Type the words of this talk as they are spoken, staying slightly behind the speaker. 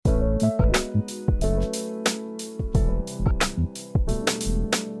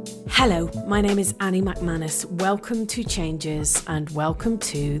Hello, my name is Annie McManus. Welcome to Changes and welcome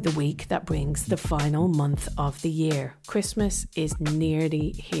to the week that brings the final month of the year. Christmas is nearly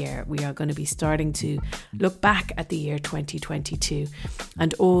here. We are going to be starting to look back at the year 2022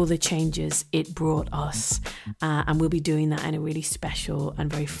 and all the changes it brought us. And we'll be doing that in a really special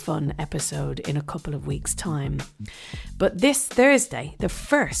and very fun episode in a couple of weeks' time. But this Thursday, the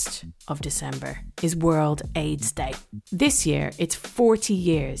 1st of December, is World AIDS Day. This year, it's 40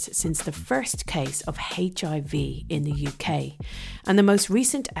 years since the first case of HIV in the UK. And the most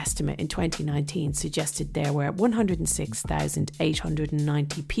recent estimate in 2019 suggested there were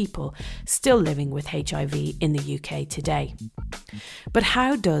 106,890 people still living with HIV in the UK today. But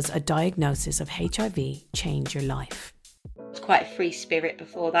how does a diagnosis of HIV change your life? I was quite a free spirit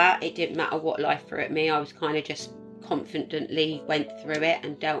before that. It didn't matter what life threw at me. I was kind of just confidently went through it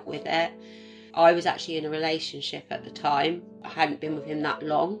and dealt with it. I was actually in a relationship at the time. I hadn't been with him that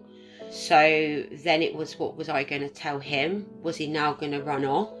long. So then it was, what was I going to tell him? Was he now going to run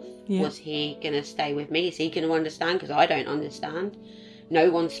off? Yeah. Was he going to stay with me? Is he going to understand? Because I don't understand.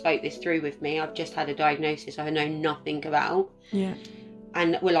 No one spoke this through with me. I've just had a diagnosis I know nothing about. Yeah.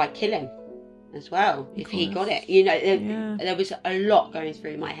 And will I kill him as well if he got it? You know, there was a lot going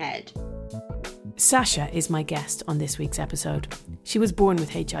through my head. Sasha is my guest on this week's episode. She was born with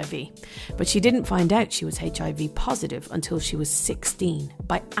HIV, but she didn't find out she was HIV positive until she was 16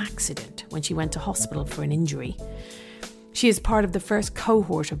 by accident when she went to hospital for an injury. She is part of the first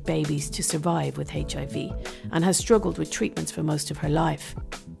cohort of babies to survive with HIV and has struggled with treatments for most of her life.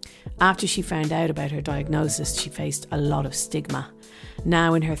 After she found out about her diagnosis, she faced a lot of stigma.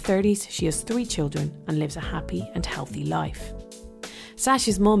 Now in her 30s, she has 3 children and lives a happy and healthy life.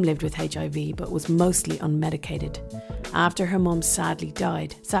 Sasha's mum lived with HIV but was mostly unmedicated. After her mum sadly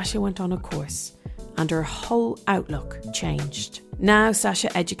died, Sasha went on a course and her whole outlook changed. Now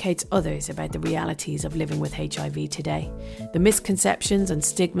Sasha educates others about the realities of living with HIV today, the misconceptions and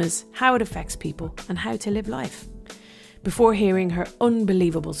stigmas, how it affects people and how to live life. Before hearing her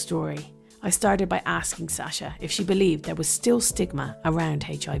unbelievable story, I started by asking Sasha if she believed there was still stigma around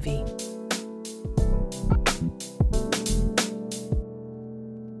HIV.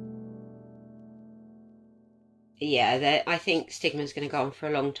 Yeah, I think stigma is going to go on for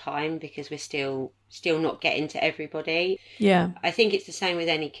a long time because we're still not getting to everybody. Yeah. I think it's the same with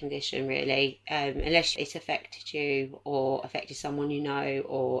any condition, really. Unless it's affected you or affected someone you know,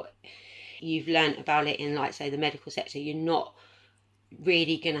 or you've learnt about it in, like, say, the medical sector, you're not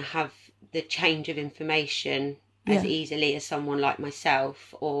really going to have the change of information as easily as someone like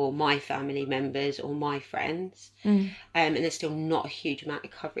myself or my family members or my friends. And there's still not a huge amount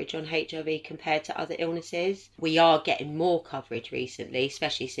of coverage on HIV compared to other illnesses. We are getting more coverage recently,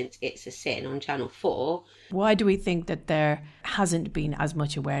 especially since It's a Sin on Channel 4. Why do we think that there hasn't been as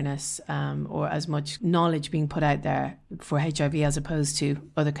much awareness or as much knowledge being put out there for HIV as opposed to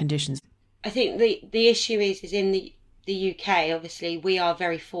other conditions? I think the issue is in the UK, obviously, we are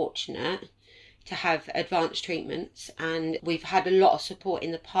very fortunate to have advanced treatments, and we've had a lot of support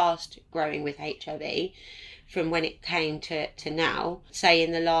in the past growing with HIV from when it came to now. Say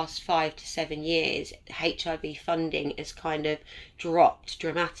in the last 5 to 7 years, HIV funding has kind of dropped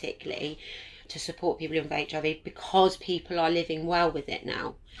dramatically to support people living with HIV because people are living well with it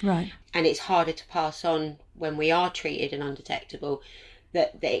now. Right. And it's harder to pass on when we are treated and undetectable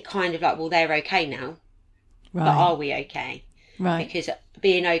that it kind of like, well, they're okay now, right, but are we okay? Right. Because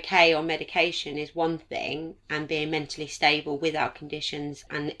being okay on medication is one thing, and being mentally stable with our conditions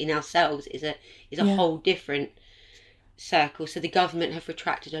and in ourselves is a whole different circle. So the government have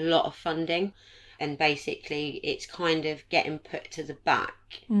retracted a lot of funding, and basically it's kind of getting put to the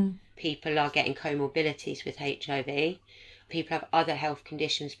back. People are getting comorbidities with HIV. People have other health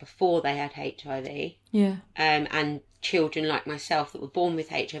conditions before they had HIV. Yeah. And children like myself that were born with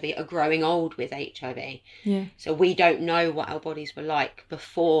HIV are growing old with HIV. Yeah. So we don't know what our bodies were like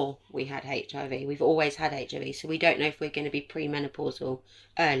before we had HIV. We've always had HIV, so we don't know if we're going to be premenopausal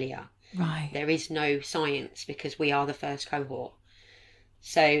earlier. Right. There is no science because we are the first cohort.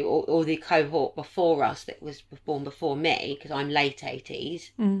 So, or the cohort before us that was born before me, because I'm late 80s,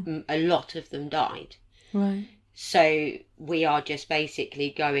 a lot of them died. Right. So we are just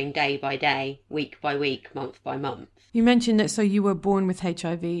basically going day by day, week by week, month by month. You mentioned that, so you were born with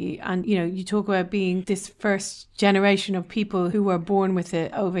HIV, and, you know, you talk about being this first generation of people who were born with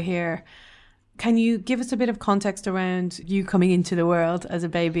it over here. Can you give us a bit of context around you coming into the world as a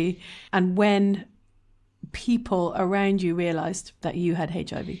baby and when people around you realised that you had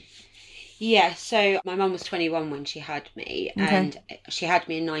HIV? Yeah, so my mum was 21 when she had me, and she had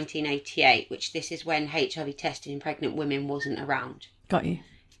me in 1988, which this is when HIV testing in pregnant women wasn't around. Got you.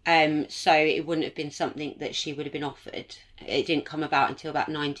 So it wouldn't have been something that she would have been offered. It didn't come about until about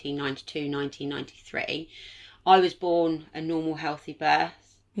 1992, 1993. I was born a normal, healthy birth.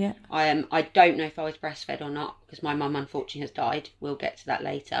 Yeah. I don't know if I was breastfed or not, because my mum unfortunately has died. We'll get to that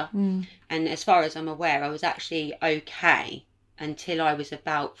later. And as far as I'm aware, I was actually okay until I was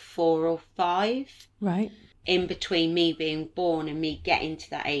about 4 or 5. Right. In between me being born and me getting to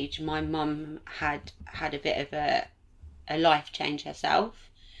that age, my mum had a bit of a life change herself.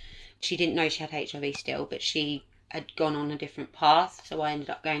 She didn't know she had HIV still, but she had gone on a different path. So I ended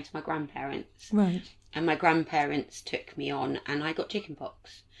up going to my grandparents. Right. And my grandparents took me on, and I got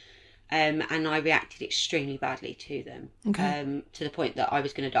chickenpox. And I reacted extremely badly to them. Okay. To the point that I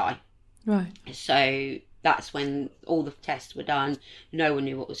was going to die. Right. So that's when all the tests were done. No one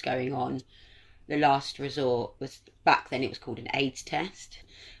knew what was going on. The last resort was, back then it was called an AIDS test.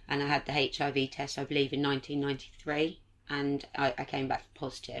 And I had the HIV test, I believe, in 1993. And I came back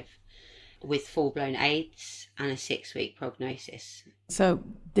positive with full-blown AIDS and a 6-week prognosis. So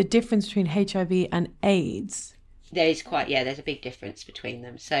the difference between HIV and AIDS... There's a big difference between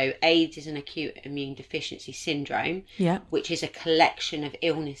them. So AIDS is an acute immune deficiency syndrome, which is a collection of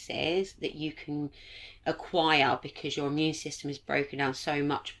illnesses that you can acquire because your immune system is broken down so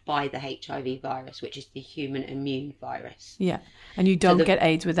much by the HIV virus, which is the human immune virus. Yeah, and you don't get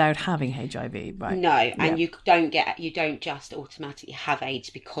AIDS without having HIV, right? No, and you don't just automatically have AIDS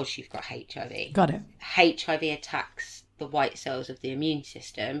because you've got HIV. Got it. HIV attacks the white cells of the immune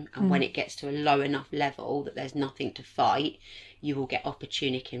system, and when it gets to a low enough level that there's nothing to fight, you will get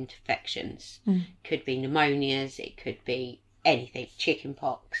opportunic infections. Could be pneumonias, it could be anything,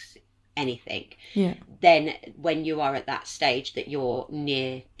 chickenpox, anything. Yeah. Then when you are at that stage that you're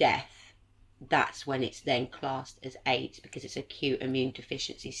near death, that's when it's then classed as AIDS, because it's acute immune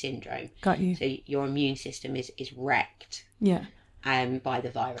deficiency syndrome. Got you. So your immune system is wrecked. Yeah. By the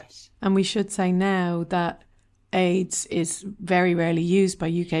virus. And we should say now that AIDS is very rarely used by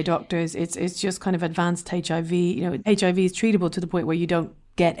UK doctors. It's just kind of advanced HIV. You know, HIV is treatable to the point where you don't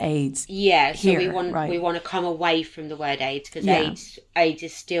get AIDS. Yeah, so here, we want to come away from the word AIDS, because AIDS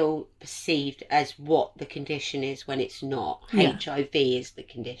is still perceived as what the condition is when it's not. Yeah. HIV is the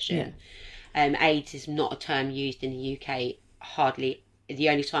condition. Yeah. AIDS is not a term used in the UK. Hardly. The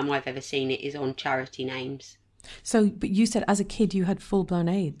only time I've ever seen it is on charity names. So, but you said as a kid you had full-blown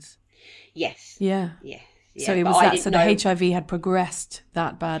AIDS. Yes. Yeah. Yeah. So it was that. So the HIV had progressed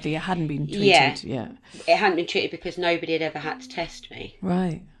that badly. It hadn't been treated. Yeah. It hadn't been treated because nobody had ever had to test me.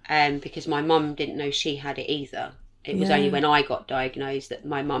 Right. Because my mum didn't know she had it either. It was only when I got diagnosed that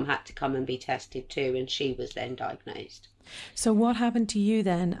my mum had to come and be tested too, and she was then diagnosed. So what happened to you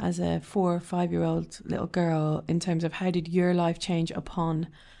then as a 4 or 5-year-old little girl in terms of how did your life change upon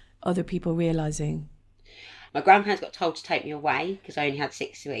other people realising? My grandparents got told to take me away because I only had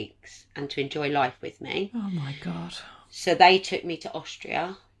 6 weeks and to enjoy life with me. Oh my God. So they took me to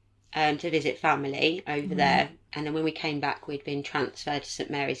Austria to visit family over there. And then when we came back, we'd been transferred to St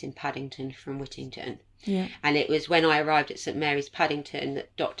Mary's in Paddington from Whittington. Yeah. And it was when I arrived at St Mary's Paddington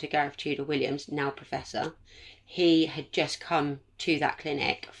that Dr. Gareth Tudor Williams, now professor, he had just come to that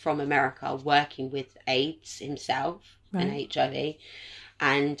clinic from America working with AIDS himself and HIV,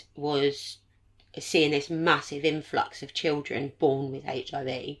 and was seeing this massive influx of children born with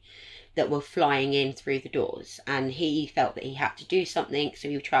HIV that were flying in through the doors, and he felt that he had to do something, so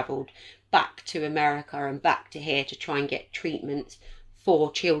he travelled back to America and back to here to try and get treatment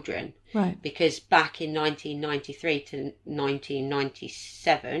for children. Right. Because back in 1993 to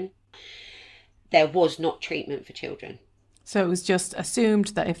 1997 there was not treatment for children. So it was just assumed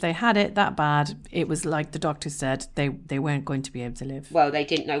that if they had it that bad, it was like the doctor said, they weren't going to be able to live. Well, they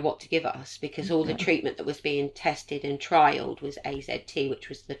didn't know what to give us because all the treatment that was being tested and trialled was AZT, which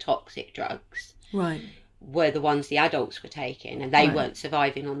was the toxic drugs. Right. Were the ones the adults were taking, and they weren't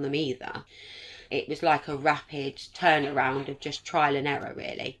surviving on them either. It was like a rapid turnaround of just trial and error,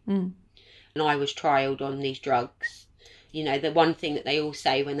 really. And I was trialled on these drugs. You know, the one thing that they all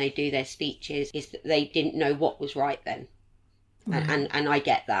say when they do their speeches is that they didn't know what was right then. And I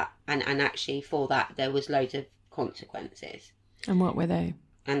get that. And actually for that there was loads of consequences. And what were they?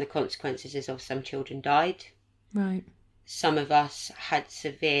 And the consequences is of some children died. Right. Some of us had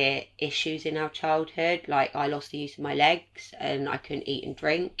severe issues in our childhood, like I lost the use of my legs and I couldn't eat and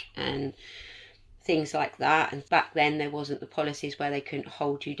drink and things like that. And back then there wasn't the policies where they couldn't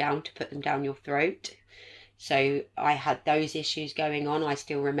hold you down to put them down your throat. So I had those issues going on. I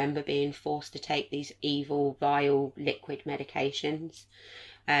still remember being forced to take these evil, vile, liquid medications.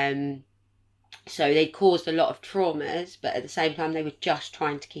 So they caused a lot of traumas, but at the same time they were just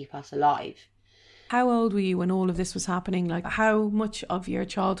trying to keep us alive. How old were you when all of this was happening? Like, how much of your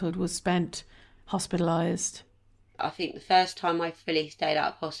childhood was spent hospitalised? I think the first time I fully stayed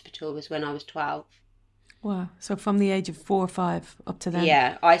out of hospital was when I was 12. Wow. So from the age of 4 or 5 up to then?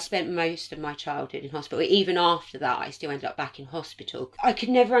 Yeah, I spent most of my childhood in hospital. Even after that, I still ended up back in hospital. I could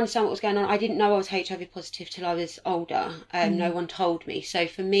never understand what was going on. I didn't know I was HIV positive till I was older. No one told me. So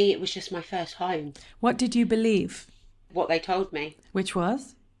for me, it was just my first home. What did you believe? What they told me. Which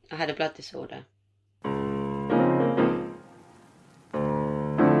was? I had a blood disorder.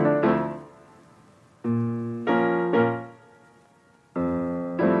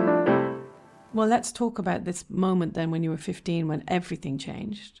 Well, let's talk about this moment then when you were 15, when everything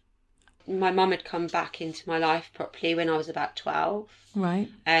changed. My mum had come back into my life properly when I was about 12. Right.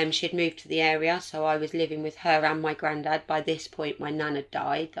 She'd moved to the area, so I was living with her and my granddad. By this point, my nan had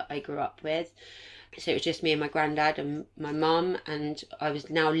died that I grew up with. So it was just me and my granddad and my mum, and I was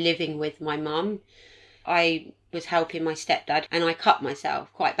now living with my mum. I was helping my stepdad and I cut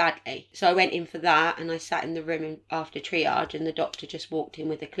myself quite badly. So I went in for that and I sat in the room after triage, and the doctor just walked in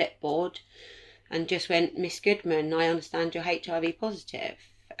with a clipboard and just went, "Miss Goodman, I understand you're HIV positive."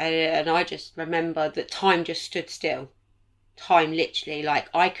 And I just remember that time just stood still. Time literally, like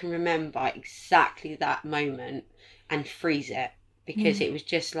I can remember exactly that moment and freeze it, because it was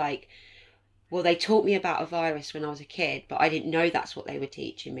just like, well, they taught me about a virus when I was a kid, but I didn't know that's what they were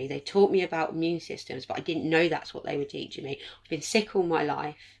teaching me. They taught me about immune systems, but I didn't know that's what they were teaching me. I've been sick all my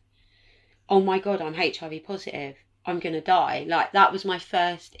life. Oh my God, I'm HIV positive. I'm going to die. Like, that was my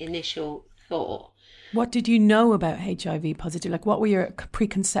first initial thought. What did you know about HIV positive? Like, what were your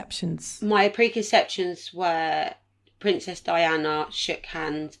preconceptions? My preconceptions were Princess Diana shook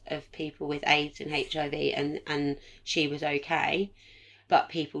hands of people with AIDS and HIV and she was okay, but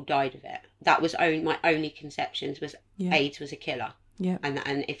people died of it. That was my only conceptions was AIDS was a killer. Yeah.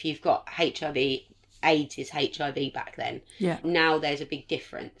 And if you've got HIV, AIDS is HIV back then. Yeah. Now there's a big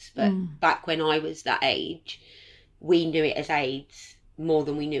difference. But back when I was that age, we knew it as AIDS more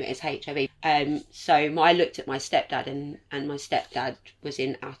than we knew it as HIV. So I looked at my stepdad and my stepdad was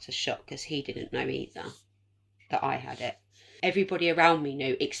in utter shock because he didn't know either that I had it. Everybody around me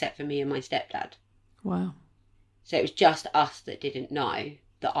knew except for me and my stepdad. Wow. So it was just us that didn't know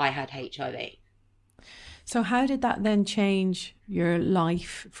that I had HIV. So how did that then change your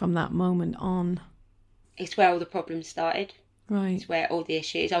life from that moment on? It's where all the problems started. Right. It's where all the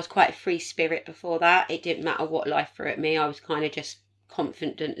issues. I was quite a free spirit before that. It didn't matter what life threw at me. I was kind of just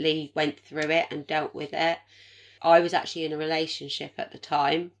confidently went through it and dealt with it. I was actually in a relationship at the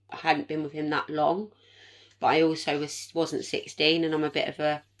time. I hadn't been with him that long, but I also wasn't 16, and I'm a bit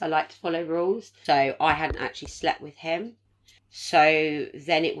of I like to follow rules. So I hadn't actually slept with him. So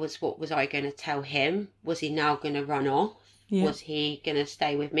then it was, what was I going to tell him? Was he now going to run off? Yeah. Was he going to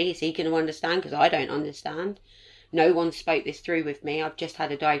stay with me? Is he going to understand? Because I don't understand. No one spoke this through with me. I've just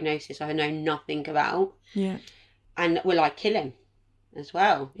had a diagnosis I know nothing about. Yeah. And will I kill him as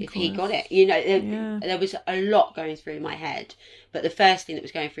well if he got it? You know, there was a lot going through my head. But the first thing that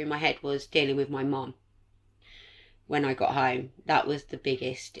was going through my head was dealing with my mum. When I got home, that was the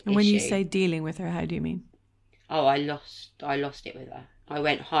biggest issue. And when you say dealing with her, how do you mean? Oh, I lost it with her. I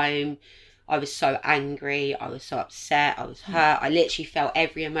went home. I was so angry. I was so upset. I was hurt. I literally felt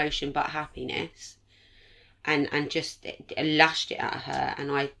every emotion but happiness. And just lashed it at her. And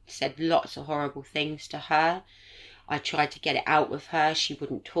I said lots of horrible things to her. I tried to get it out with her. She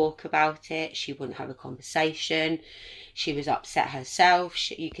wouldn't talk about it. She wouldn't have a conversation. She was upset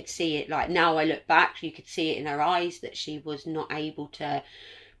herself. You could see it, like now I look back, you could see it in her eyes that she was not able to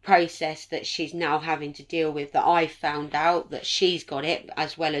process that she's now having to deal with, that I found out that she's got it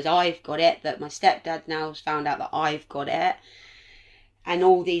as well as I've got it, that my stepdad now has found out that I've got it. And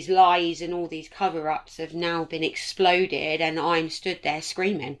all these lies and all these cover-ups have now been exploded, and I'm stood there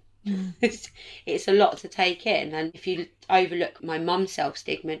screaming. It's a lot to take in. And if you overlook my mum's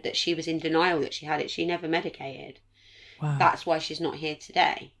self-stigma, that she was in denial that she had it, she never medicated. Wow. That's why she's not here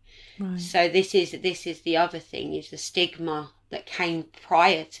today. Right. So this is the other thing, is the stigma that came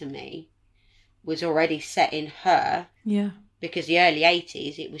prior to me was already set in her. Yeah. Because the early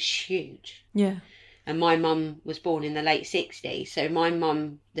 80s, it was huge. Yeah. And my mum was born in the late 60s. So my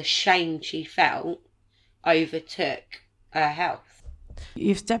mum, the shame she felt overtook her health.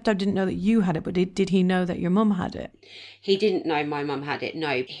 Your stepdad didn't know that you had it, but did he know that your mum had it? He didn't know my mum had it,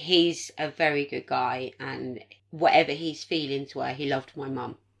 no. He's a very good guy, and whatever he's feeling to her, he loved my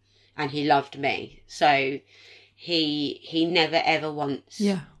mum. And he loved me. So he never ever once,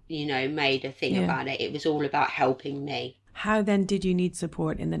 made a thing about it. It was all about helping me. How then did you need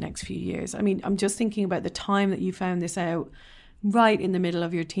support in the next few years? I mean, I'm just thinking about the time that you found this out, right in the middle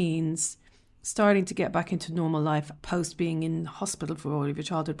of your teens. starting to get back into normal life post being in hospital for all of your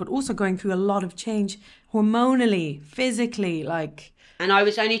childhood, but also going through a lot of change hormonally, physically, like... And I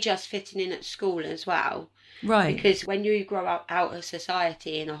was only just fitting in at school as well. Right. Because when you grow up out of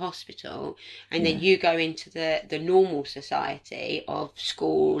society in a hospital and then you go into the normal society of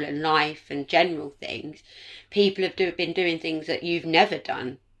school and life and general things, people have been doing things that you've never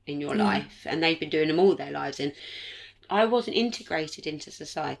done in your life, and they've been doing them all their lives. And I wasn't integrated into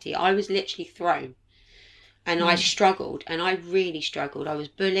society. I was literally thrown. And I struggled, and I really struggled. I was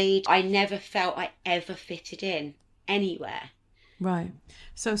bullied. I never felt I ever fitted in anywhere. Right.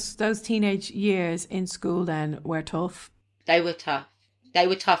 So those teenage years in school then were tough? They were tough. They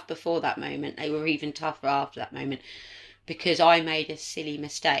were tough before that moment. They were even tougher after that moment, because I made a silly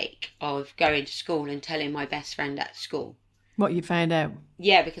mistake of going to school and telling my best friend at school. What you found out?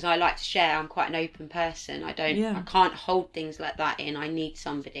 Yeah, because I like to share. I'm quite an open person. I can't hold things like that in. I need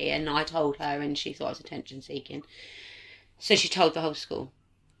somebody. And I told her, and she thought I was attention seeking. So she told the whole school.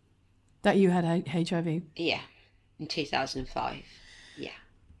 That you had HIV? Yeah. In 2005. Yeah.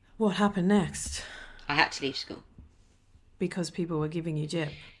 What happened next? I had to leave school. Because people were giving you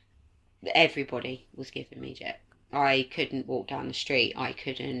jip? Everybody was giving me jip. I couldn't walk down the street. I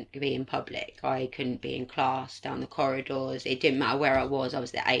couldn't be in public. I couldn't be in class, down the corridors. It didn't matter where I was. I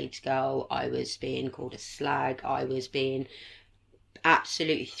was the AIDS girl. I was being called a slag. I was being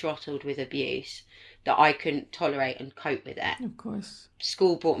absolutely throttled with abuse that I couldn't tolerate and cope with it. Of course.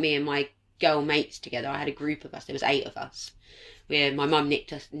 School brought me and my girl mates together. I had a group of us. There was 8 of us. My mum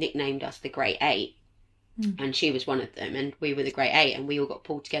nicknamed us the Great 8. And she was one of them, and we were the Great 8, and we all got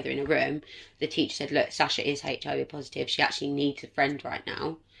pulled together in a room. The teacher said, look, Sasha is HIV positive. She actually needs a friend right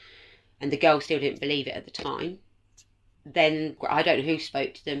now. And the girl still didn't believe it at the time. Then, I don't know who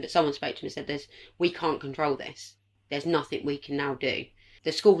spoke to them, but someone spoke to them and said, we can't control this. There's nothing we can now do.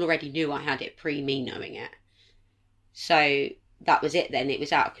 The school already knew I had it pre-me knowing it. So that was it then. It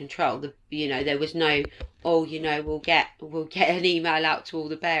was out of control. There was no, we'll get an email out to all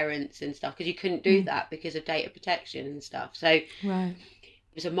the parents and stuff, because you couldn't do that because of data protection and stuff. So right.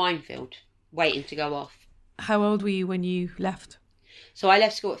 It was a minefield waiting to go off. How old were you when you left? So I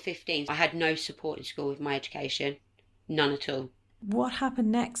left school at 15. I had no support in school with my education. None at all. What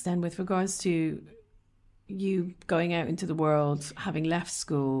happened next then with regards to you going out into the world, having left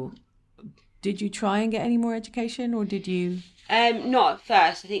school? Did you try and get any more education, or did you... Not at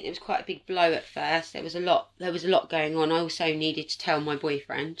first. I think it was quite a big blow at first. There was a lot going on. I also needed to tell my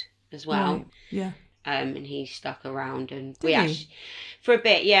boyfriend as well. Right. Yeah. And he stuck around, and Did for a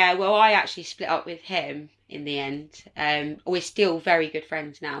bit, yeah. Well, I actually split up with him in the end. We're still very good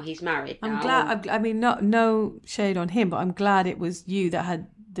friends now. He's married now. I'm glad. I mean, no shade on him, but I'm glad it was you that had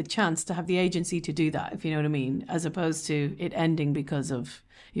the chance to have the agency to do that, if you know what I mean, as opposed to it ending because of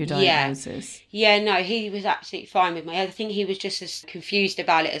your diagnosis. Yeah, no, he was absolutely fine with me. I think he was just as confused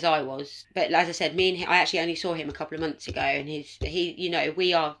about it as I was. But as I said, me and him, I actually only saw him a couple of months ago, and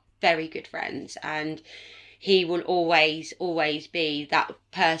we are very good friends, and he will always be that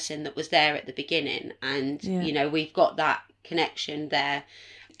person that was there at the beginning, and we've got that connection there.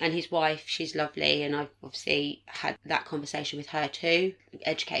 And his wife, she's lovely, and I've obviously had that conversation with her too,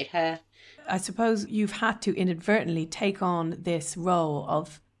 educate her. I suppose you've had to inadvertently take on this role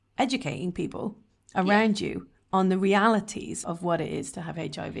of educating people around you on the realities of what it is to have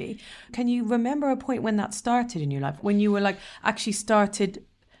HIV. Can you remember a point when that started in your life, when you were actually started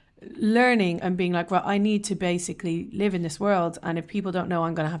learning and being right, I need to basically live in this world, and if people don't know,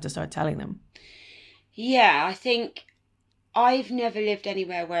 I'm going to have to start telling them? Yeah, I think I've never lived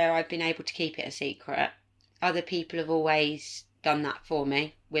anywhere where I've been able to keep it a secret. Other people have always done that for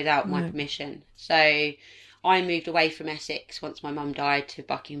me without my permission. So I moved away from Essex once my mum died to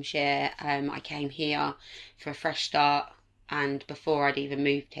Buckinghamshire. I came here for a fresh start, and before I'd even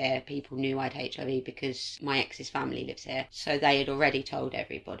moved here, people knew I'd HIV because my ex's family lives here. So they had already told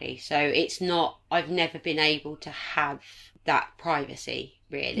everybody. So I've never been able to have that privacy,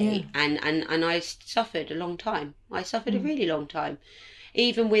 really. And I suffered a long time. I suffered a really long time.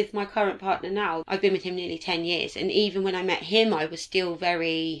 Even with my current partner now, I've been with him nearly 10 years. And even when I met him, I was still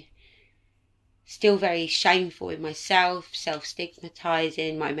very shameful with myself,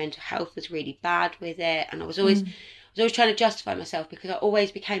 self-stigmatising. My mental health was really bad with it. And I was always trying to justify myself, because I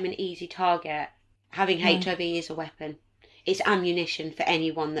always became an easy target. Having HIV is a weapon. It's ammunition for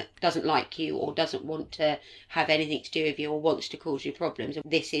anyone that doesn't like you or doesn't want to have anything to do with you or wants to cause you problems. And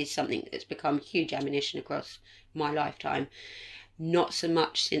this is something that's become huge ammunition across my lifetime. Not so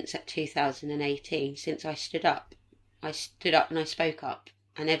much since 2018, since I stood up. I stood up and I spoke up.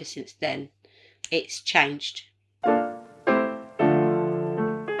 And ever since then, it's changed.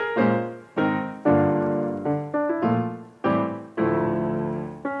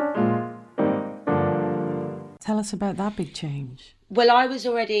 us about that big change. Well, I was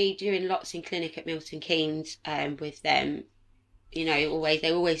already doing lots in clinic at Milton Keynes with them. You know,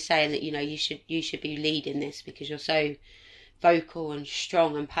 they're always saying that, you know, you should be leading this because you're so vocal and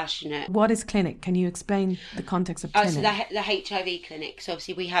strong and passionate. What is clinic? Can you explain the context of clinic? So the HIV clinic. So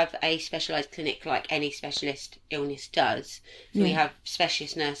obviously we have a specialised clinic like any specialist illness does. So we have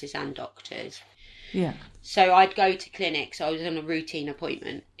specialist nurses and doctors. Yeah. So I'd go to clinic. So I was on a routine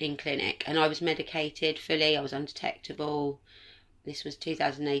appointment in clinic and I was medicated fully. I was undetectable. This was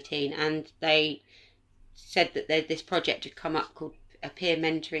 2018. And they said that this project had come up called a peer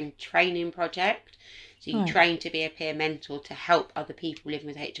mentoring training project. So you train to be a peer mentor to help other people living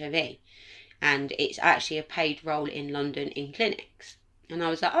with HIV. And it's actually a paid role in London in clinics. And I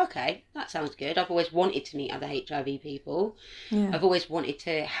was like, okay, that sounds good. I've always wanted to meet other HIV people. Yeah. I've always wanted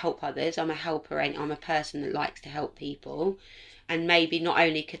to help others. I'm a helper and I'm a person that likes to help people. And maybe not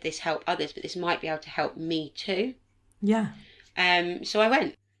only could this help others, but this might be able to help me too. Yeah. So I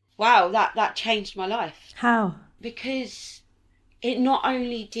went. Wow, that changed my life. How? Because it not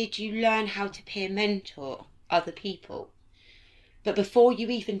only did you learn how to peer mentor other people, but before you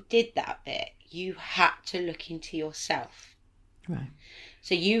even did that bit, you had to look into yourself. Right.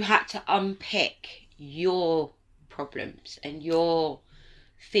 So you had to unpick your problems and your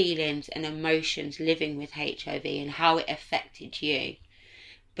feelings and emotions living with HIV and how it affected you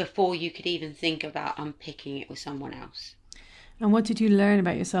before you could even think about unpicking it with someone else. And what did you learn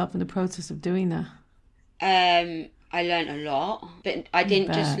about yourself in the process of doing that? I learned a lot, but I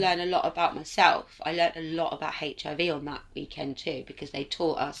didn't just learn a lot about myself. I learned a lot about HIV on that weekend too, because they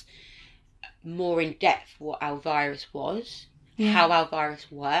taught us more in depth what our virus was, how our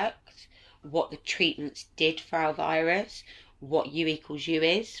virus worked, what the treatments did for our virus, what U equals U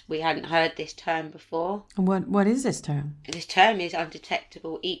is. We hadn't heard this term before. And what is this term? This term is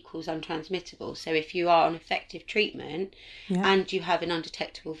undetectable equals untransmittable. So if you are on effective treatment and you have an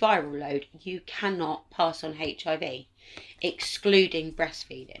undetectable viral load, you cannot pass on HIV, excluding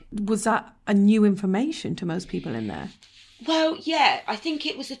breastfeeding. Was that a new information to most people in there? Well, yeah, I think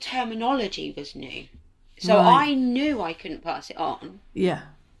it was the terminology was new. So I knew I couldn't pass it on. Yeah.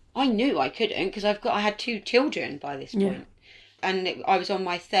 I knew I couldn't because I had 2 children by this point. Yeah. And I was on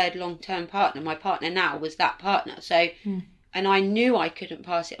my 3rd long-term partner. My partner now was that partner. So, and I knew I couldn't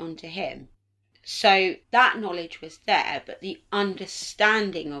pass it on to him. So that knowledge was there, but the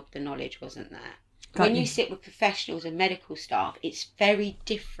understanding of the knowledge wasn't there. When you sit with professionals and medical staff, it's very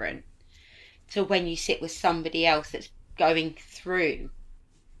different to when you sit with somebody else that's going through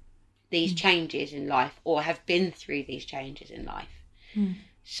these changes in life or have been through these changes in life.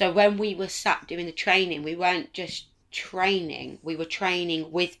 So when we were sat doing the training, we weren't just training, we were training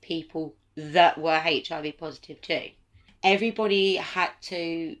with people that were HIV positive too. Everybody had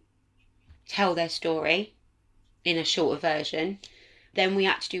to tell their story in a shorter version. Then we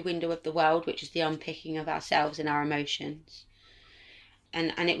had to do Window of the World, which is the unpicking of ourselves and our emotions.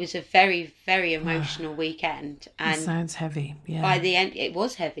 And it was a very, very emotional weekend. And it sounds heavy, yeah. By the end, it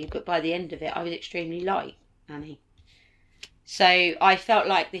was heavy, but by the end of it, I was extremely light, Annie. So I felt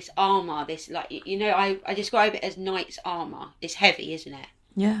like this armour, this, like, you know, I describe it as knight's armour. It's heavy, isn't it?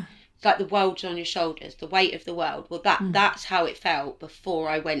 Yeah. It's like the world's on your shoulders, the weight of the world. Well, that's how it felt before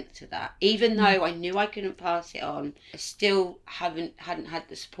I went to that. Even though I knew I couldn't pass it on, I still hadn't had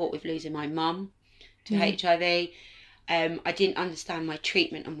the support with losing my mum to HIV. I didn't understand my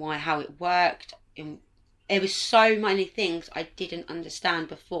treatment and how it worked. There was so many things I didn't understand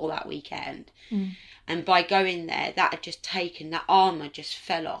before that weekend. And by going there, that armour just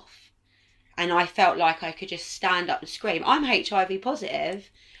fell off. And I felt like I could just stand up and scream, I'm HIV positive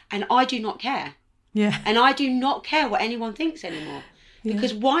and I do not care. Yeah. And I do not care what anyone thinks anymore.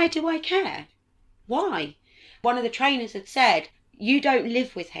 Because why do I care? Why? One of the trainers had said, you don't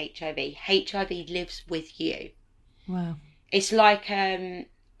live with HIV. HIV lives with you. Wow. It's like,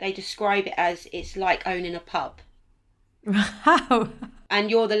 they describe it as, it's like owning a pub. How? And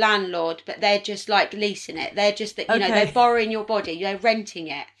you're the landlord, but they're just like leasing it. They're just, you know, they're borrowing your body. They're renting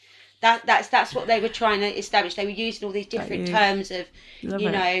it. That's what they were trying to establish. They were using all these different terms of,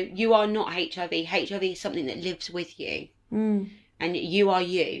 you are not HIV. HIV is something that lives with you. And you are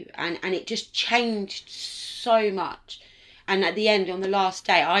you. And it just changed so much. And at the end, on the last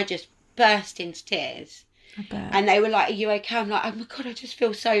day, I just burst into tears. I bet. And they were like, are you okay? I'm like, oh my God, I just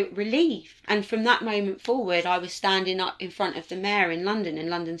feel so relieved. And from that moment forward, I was standing up in front of the mayor in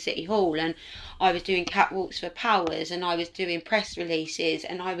London City Hall, and I was doing catwalks for Powers, and I was doing press releases,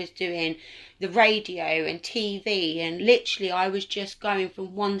 and I was doing the radio and TV, and literally I was just going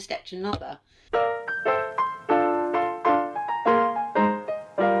from one step to another.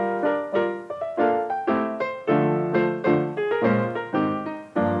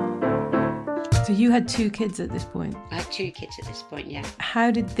 So you had 2 kids at this point. I had 2 kids at this point, yeah. How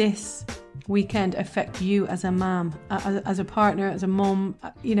did this weekend affect you as a mum, as a partner, as a mum,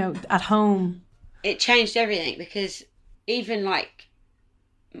 at home? It changed everything, because even like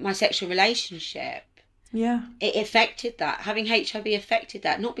my sexual relationship, it affected that. Having HIV affected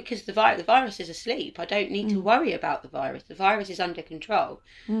that, not because the virus is asleep. I don't need to worry about the virus. The virus is under control,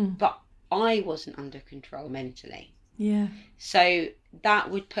 but I wasn't under control mentally. Yeah. So that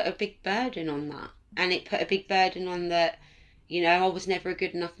would put a big burden on that. And it put a big burden on that, I was never a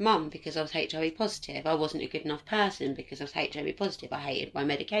good enough mum because I was HIV positive. I wasn't a good enough person because I was HIV positive. I hated my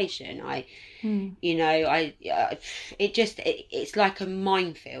medication. It's like a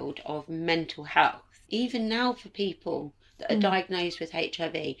minefield of mental health. Even now for people that are diagnosed with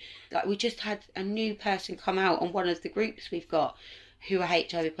HIV, like we just had a new person come out on one of the groups we've got who are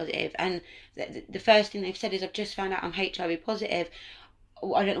HIV positive, and the first thing they've said is, I've just found out I'm HIV positive.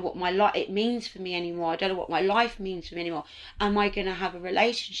 I don't know what my life means for me anymore. I don't know what my life means for me anymore. Am I going to have a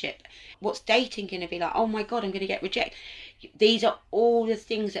relationship? What's dating going to be like? Oh my God, I'm going to get rejected. These are all the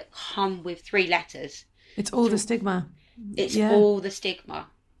things that come with 3 letters. It's all the stigma. It's all the stigma.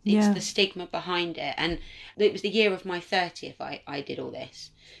 It's the stigma behind it. And it was the year of my 30th I did all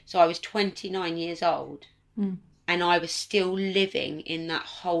this. So I was 29 years old. And I was still living in that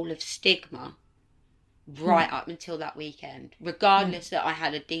hole of stigma right up until that weekend. Regardless that I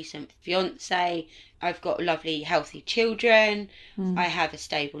had a decent fiance, I've got lovely, healthy children, I have a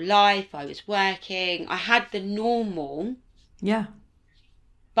stable life, I was working, I had the normal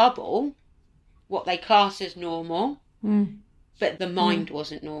bubble, what they class as normal, but the mind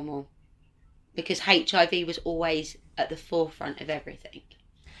wasn't normal, because HIV was always at the forefront of everything.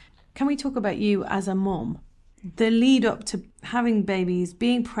 Can we talk about you as a mum? The lead up to having babies,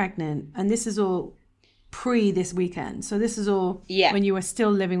 being pregnant, and this is all pre this weekend. So this is all when you were still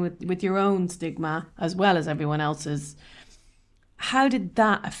living with your own stigma as well as everyone else's. How did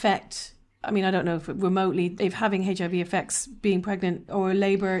that affect, I mean, I don't know if having HIV affects being pregnant or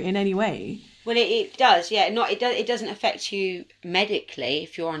labour in any way? Well, it does, yeah. It doesn't affect you medically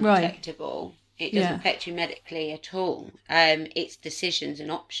if you're undetectable. Right. It doesn't affect you medically at all. It's decisions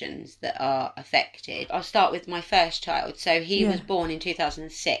and options that are affected. I'll start with my first child. So he was born in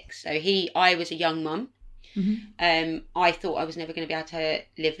 2006. So I was a young mum. I thought I was never going to be able to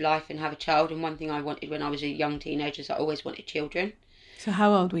live life and have a child. And one thing I wanted when I was a young teenager is I always wanted children. So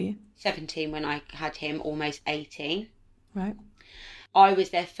how old were you? 17 when I had him, almost 18. Right. I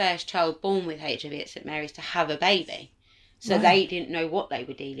was their first child born with HIV at St Mary's to have a baby. So they didn't know what they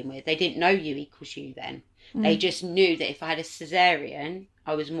were dealing with. They didn't know U equals U then. They just knew that if I had a cesarean,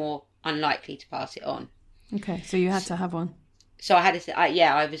 I was more unlikely to pass it on. Okay, so you had to have one. So I had I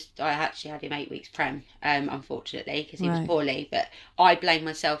actually had him 8 weeks prem, unfortunately, because he was poorly. But I blame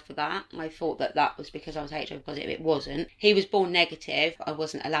myself for that. I thought that was because I was HIV positive. It wasn't. He was born negative. I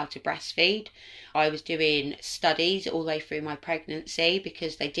wasn't allowed to breastfeed. I was doing studies all the way through my pregnancy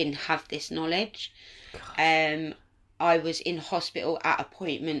because they didn't have this knowledge. I was in hospital at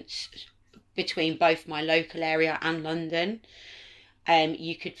appointments between both my local area and London.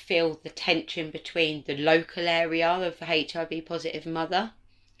 You could feel the tension between the local area of the HIV positive mother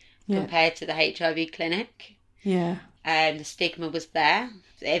compared to the HIV clinic. Yeah. The stigma was there.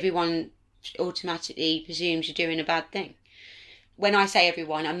 Everyone automatically presumes you're doing a bad thing. When I say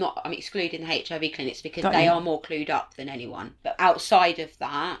everyone, I'm excluding the HIV clinics because they are more clued up than anyone. But outside of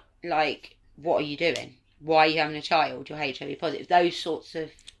that, like, what are you doing? Why are you having a child? You're HIV positive. Those sorts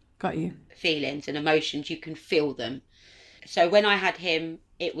of feelings and emotions, you can feel them. So when I had him,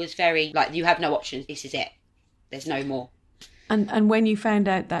 it was very like, you have no options. This is it. There's no more. And when you found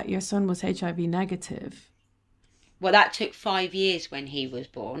out that your son was HIV negative? Well, that took 5 years when he was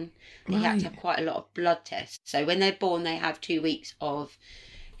born. He had to have quite a lot of blood tests. So when they're born, they have 2 weeks of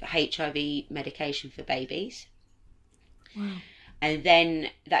HIV medication for babies. Wow. And then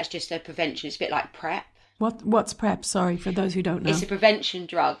that's just a prevention. It's a bit like PrEP. What's PrEP? Sorry, for those who don't know. It's a prevention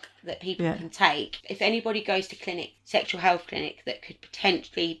drug that people can take. If anybody goes to sexual health clinic that could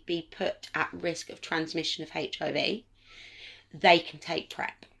potentially be put at risk of transmission of HIV, they can take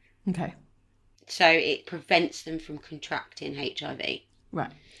PrEP. Okay. So it prevents them from contracting HIV.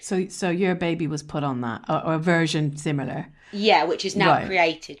 Right. So your baby was put on that, or a version similar. Yeah, which is now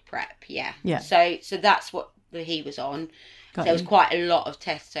created PrEP. Yeah. Yeah. So that's what he was on. There was quite a lot of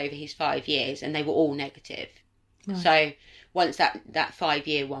tests over his 5 years, and they were all negative. Right. So once that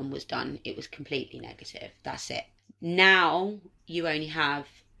 5-year one was done, it was completely negative. That's it. Now you only have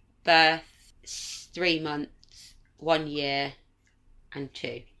birth, 3 months, 1 year, and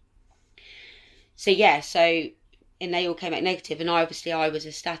 2. So and they all came back negative, and I was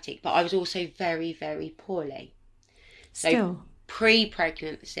ecstatic, but I was also very, very poorly. So Still.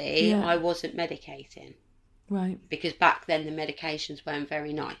 Pre-pregnancy, Yeah. I wasn't medicating. Right. Because back then the medications weren't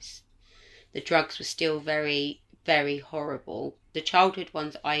very nice. The drugs were still very, very horrible. The childhood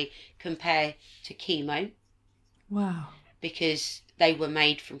ones I compare to chemo. Wow. Because they were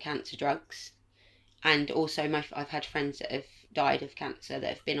made from cancer drugs. And also I've had friends that have died of cancer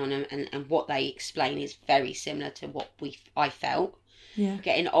that have been on them, and what they explain is very similar to what I felt. Yeah.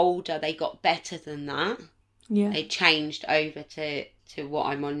 Getting older, they got better than that. Yeah. They changed over to what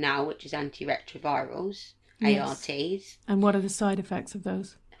I'm on now, which is antiretrovirals, Yes. ARTs. And what are the side effects of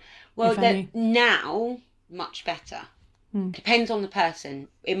those? Well, if they're any? now much better. Depends on the person.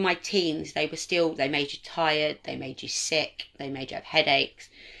 In my teens, they made you tired, they made you sick, they made you have headaches.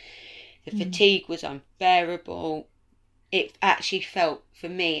 The fatigue was unbearable. It actually felt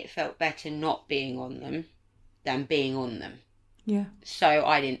better not being on them than being on them. Yeah. So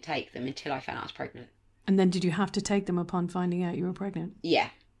I didn't take them until I found out I was pregnant. And then did you have to take them upon finding out you were pregnant? Yeah.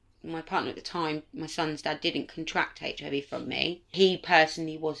 My partner at the time, my son's dad, didn't contract HIV from me. He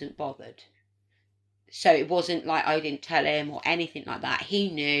personally wasn't bothered. So it wasn't like I didn't tell him or anything like that. He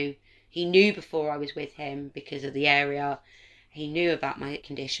knew before I was with him because of the area. He knew about my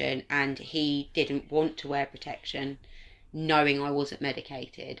condition, and he didn't want to wear protection knowing I wasn't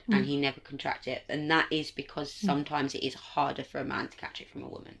medicated, and he never contracted it. And that is because sometimes it is harder for a man to catch it from a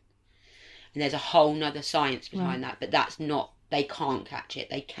woman. And there's a whole nother science behind that, but that's not, they can't catch it.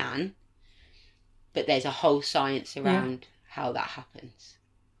 They can, but there's a whole science around how that happens.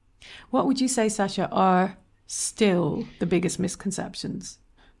 What would you say, Sasha, are still the biggest misconceptions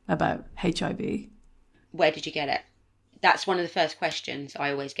about HIV? Where did you get it? That's one of the first questions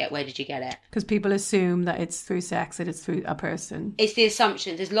I always get. Where did you get it? Because people assume that it's through sex, that it's through a person. It's the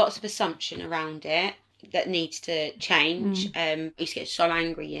assumption. There's lots of assumption around it that needs to change. I used to get so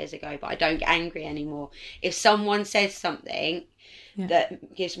angry years ago, but I don't get angry anymore. If someone says something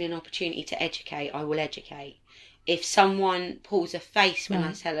that gives me an opportunity to educate, I will educate. If someone pulls a face when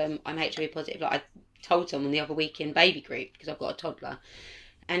I tell them I'm HIV positive, like I told someone the other week in baby group, because I've got a toddler,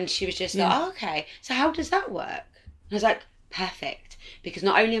 and she was just like, oh, okay, so how does that work? And I was like, perfect, because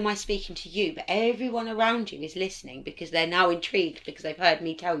not only am I speaking to you, but everyone around you is listening, because they're now intrigued because they've heard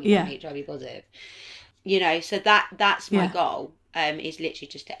me tell you I'm HIV positive. You know, so that's my goal, is literally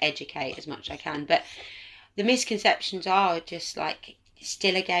just to educate as much as I can. But the misconceptions are just like, it's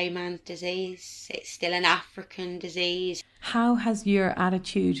still a gay man's disease, it's still an African disease. How has your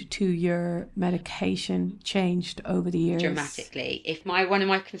attitude to your medication changed over the years? Dramatically. If one of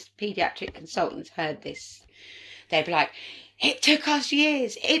my paediatric consultants heard this, they'd be like, it took us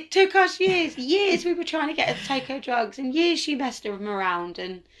years years we were trying to get her to take her drugs, and years she messed them around.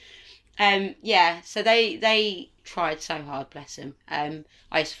 And so they tried so hard, bless them.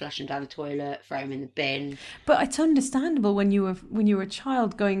 I used to flush them down the toilet, throw them in the bin. But it's understandable when you were a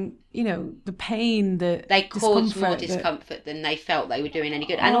child, going, you know, the pain, they caused more discomfort than they felt they were doing any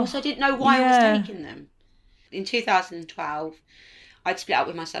good. And also didn't know why I was taking them. In 2012, I'd split up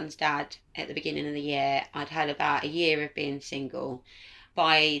with my son's dad at the beginning of the year. I'd had about a year of being single.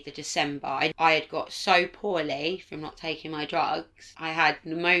 By the December, I had got so poorly from not taking my drugs. I had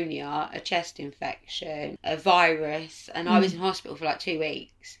pneumonia, a chest infection, a virus, and I was in hospital for like 2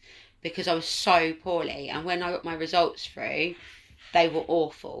 weeks because I was so poorly. And when I got my results through, they were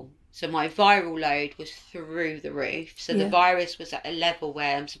awful. So my viral load was through the roof. So the virus was at a level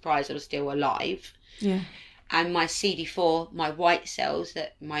where I'm surprised I was still alive. Yeah. And my CD4, my white cells,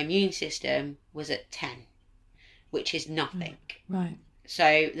 that my immune system was at 10, which is nothing. Right.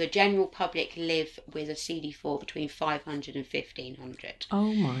 So the general public live with a CD4 between 500 and 1500.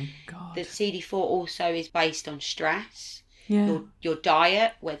 Oh my God. The CD4 also is based on stress, your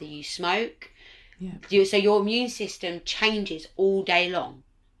diet, whether you smoke. Yeah. So your immune system changes all day long.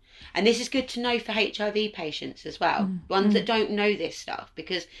 And this is good to know for HIV patients as well, ones that don't know this stuff,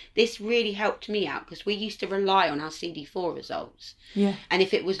 because this really helped me out, because we used to rely on our CD4 results. Yeah. And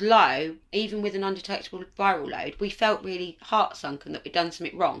if it was low, even with an undetectable viral load, we felt really heart-sunken that we'd done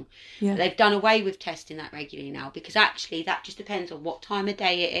something wrong. Yeah. But they've done away with testing that regularly now, because actually that just depends on what time of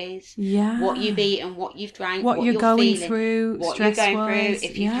day it is, what you've eaten, what you've drank, what you're going feeling, through, what you're going through,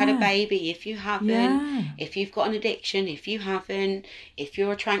 if you've had a baby, if you haven't, if you've got an addiction, if you haven't, if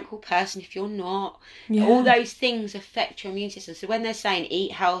you're a tranquil person, if you're not. All those things affect your immune system. So when they're saying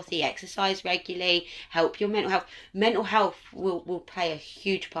eat healthy, exercise regularly, help your mental health will play a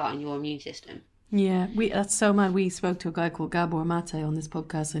huge part in your immune system. Yeah, that's so mad. We spoke to a guy called Gabor Mate on this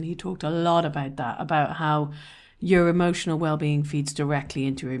podcast, and he talked a lot about that, about how, your emotional well-being feeds directly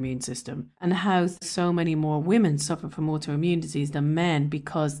into your immune system, and how so many more women suffer from autoimmune disease than men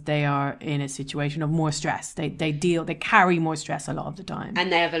because they are in a situation of more stress. They carry more stress a lot of the time.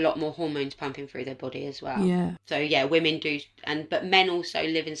 And they have a lot more hormones pumping through their body as well. Yeah. So yeah, women do, but men also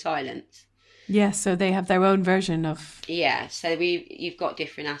live in silence. Yeah, so they have their own version of... Yeah, so you've got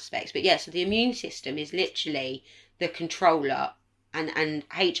different aspects. But yeah, so the immune system is literally the controller, and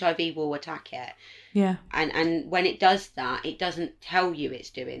HIV will attack it. Yeah. And when it does that, it doesn't tell you it's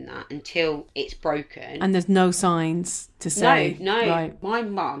doing that until it's broken. And there's no signs to say... No. Right. My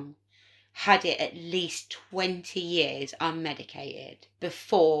mum had it at least 20 years unmedicated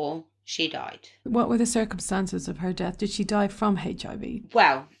before she died. What were the circumstances of her death? Did she die from HIV?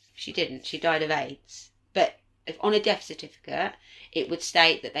 Well, she didn't. She died of AIDS. But if on a death certificate, it would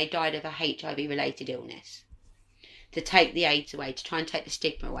state that they died of a HIV-related illness, to take the AIDS away, to try and take the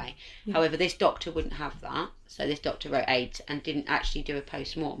stigma away. Yeah. However, this doctor wouldn't have that. So this doctor wrote AIDS and didn't actually do a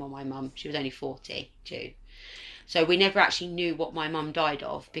post-mortem on my mum. She was only 42. So we never actually knew what my mum died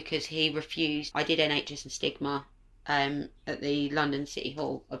of because he refused. I did NHS and stigma at the London City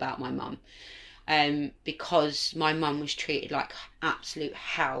Hall about my mum because my mum was treated like absolute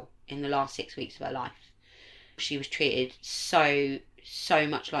hell in the last 6 weeks of her life. She was treated so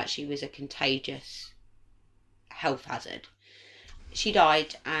much like she was a contagious health hazard. She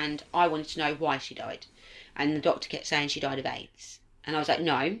died and I wanted to know why she died, and the doctor kept saying she died of AIDS, and I was like,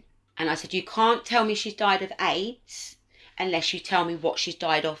 no. And I said, you can't tell me she's died of AIDS unless you tell me what she's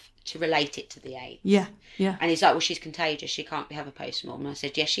died of to relate it to the AIDS. Yeah. And he's like, well, she's contagious, she can't have a post-mortem. And I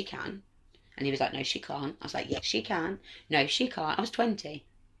said, yes she can. And he was like, no she can't. I was like, yes she can. No she can't. I was 20.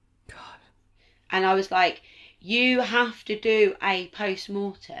 God. And I was like, you have to do a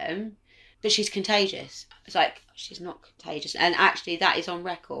post-mortem, but she's contagious. It's like, she's not contagious. And actually that is on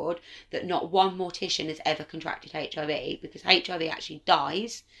record that not one mortician has ever contracted HIV, because HIV actually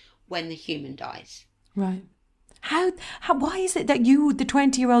dies when the human dies. Right. How why is it that you, the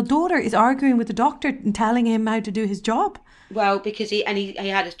 20-year-old daughter, is arguing with the doctor and telling him how to do his job? Well, because he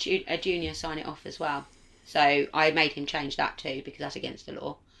had a junior sign it off as well. So I made him change that too, because that's against the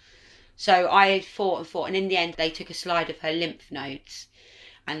law. So I fought, and in the end they took a slide of her lymph nodes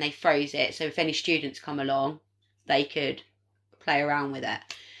and they froze it, so if any students come along they could play around with it.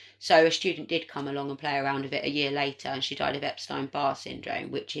 So a student did come along and play around with it a year later, and she died of Epstein-Barr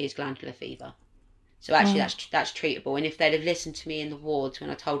syndrome, which is glandular fever. So actually that's treatable, and if they'd have listened to me in the wards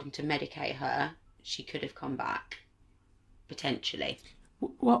when I told them to medicate her, she could have come back, potentially.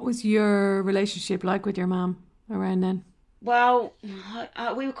 What was your relationship like with your mum around then? Well,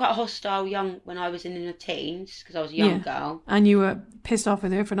 we were quite hostile when I was in the teens, because I was a young girl. And you were pissed off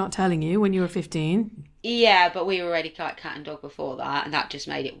with her for not telling you when you were 15? Yeah, but we were already like cat and dog before that, and that just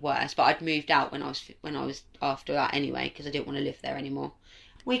made it worse. But I'd moved out when I was after that anyway, because I didn't want to live there anymore.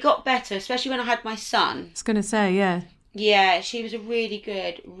 We got better, especially when I had my son. I was going to say, yeah. Yeah, she was a really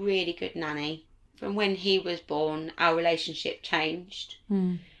good nanny. From when he was born, our relationship changed.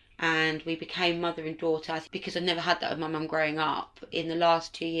 And we became mother and daughter, because I never had that with my mum growing up. In the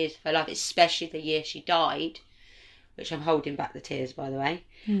last 2 years of her life, especially the year she died, which I'm holding back the tears, by the way,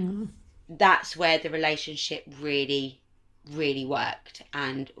 that's where the relationship really, really worked.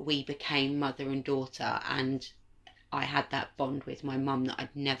 And we became mother and daughter, and I had that bond with my mum that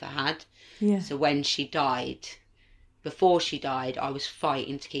I'd never had. Yeah. So when she died, before she died, I was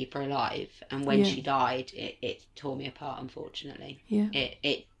fighting to keep her alive. And when she died, it tore me apart, unfortunately. Yeah.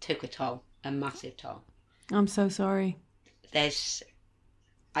 It took a toll, a massive toll. I'm so sorry.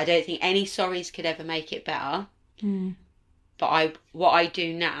 I don't think any sorries could ever make it better. But what I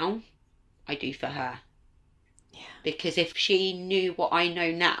do now, I do for her. Yeah. Because if she knew what I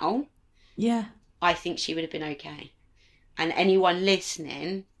know now, I think she would have been okay. And anyone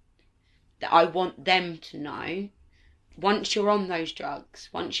listening, that I want them to know, once you're on those drugs,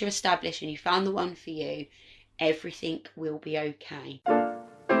 once you're established and you found the one for you, everything will be okay.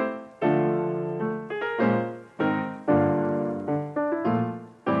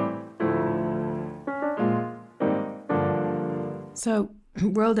 So,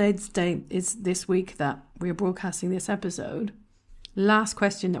 World AIDS Day is this week that we're broadcasting this episode. Last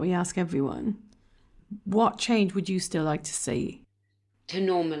question that we ask everyone. What change would you still like to see? To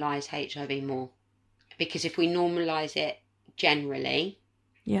normalise HIV more. Because if we normalise it generally,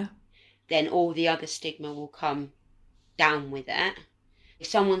 then all the other stigma will come down with it. If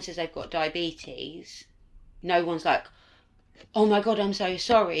someone says they've got diabetes, no one's like, oh my God, I'm so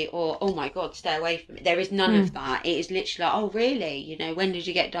sorry, or oh my God, stay away from it. There is none of that. It is literally like, oh really? When did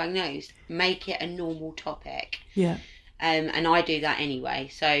you get diagnosed? Make it a normal topic. Yeah. And I do that anyway,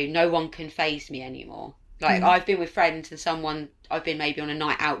 so no one can faze me anymore. Like, I've been with friends and I've been maybe on a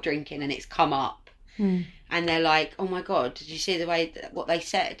night out drinking and it's come up. And they're like, oh my God, did you see the way what they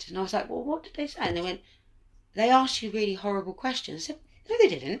said? And I was like, well, what did they say? And they went, they asked you really horrible questions. I said, no, they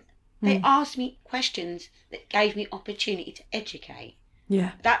didn't. They asked me questions that gave me opportunity to educate.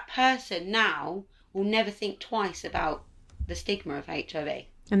 Yeah. That person now will never think twice about the stigma of HIV.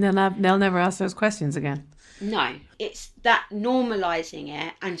 And they'll never ask those questions again. No. It's that normalising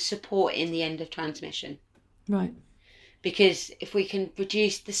it and supporting the end of transmission. Right. Because if we can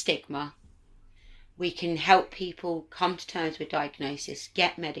reduce the stigma, we can help people come to terms with diagnosis,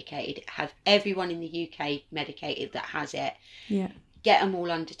 get medicated, have everyone in the UK medicated that has it. Yeah. Get them all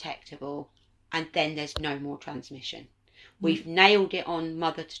undetectable, and then there's no more transmission. We've nailed it on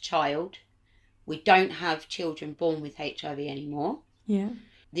mother to child. We don't have children born with HIV anymore. Yeah.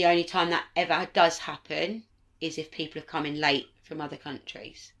 The only time that ever does happen is if people have come in late from other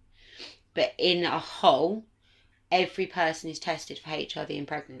countries. But in a whole, every person is tested for HIV in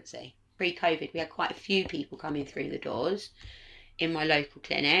pregnancy. Pre-COVID, we had quite a few people coming through the doors in my local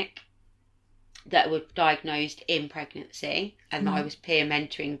clinic that were diagnosed in pregnancy, and I was peer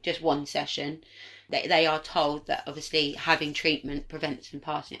mentoring just one session. They are told that obviously having treatment prevents them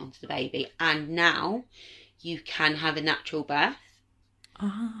passing it on to the baby, and now you can have a natural birth.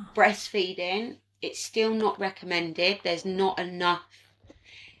 Breastfeeding, it's still not recommended. There's not enough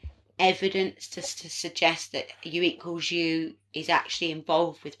evidence to suggest that U equals U is actually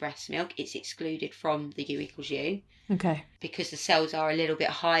involved with breast milk. It's excluded from the U equals U. Okay. Because the cells are a little bit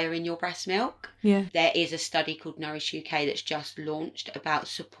higher in your breast milk. Yeah. There is a study called Nourish UK that's just launched about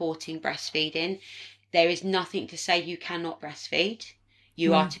supporting breastfeeding. There is nothing to say you cannot breastfeed.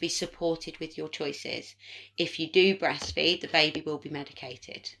 You are to be supported with your choices. If you do breastfeed, the baby will be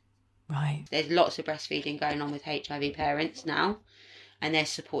medicated. Right. There's lots of breastfeeding going on with HIV parents now, and they're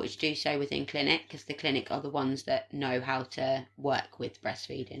supported to do so within clinic, because the clinic are the ones that know how to work with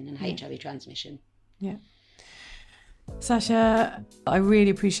breastfeeding and HIV transmission. Yeah. Sasha, I really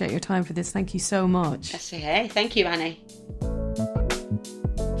appreciate your time for this. Thank you so much. That's okay. Thank you, Annie.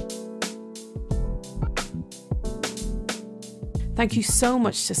 Thank you so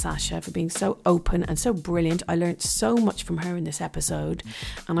much to Sasha for being so open and so brilliant. I learned so much from her in this episode.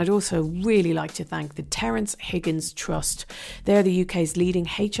 And I'd also really like to thank the Terence Higgins Trust. They're the UK's leading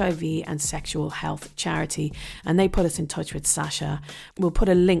HIV and sexual health charity, and they put us in touch with Sasha. We'll put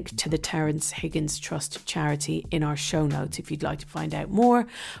a link to the Terence Higgins Trust charity in our show notes if you'd like to find out more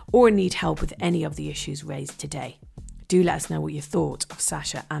or need help with any of the issues raised today. Do let us know what you thought of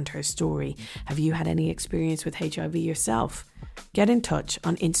Sasha and her story. Have you had any experience with HIV yourself? Get in touch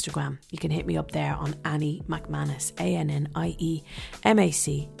on Instagram. You can hit me up there on Annie McManus, ANNIE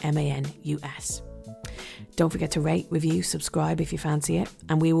MACMANUS. Don't forget to rate, review, subscribe if you fancy it.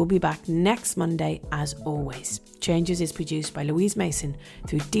 And we will be back next Monday as always. Changes is produced by Louise Mason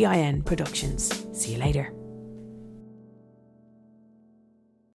through DIN Productions. See you later.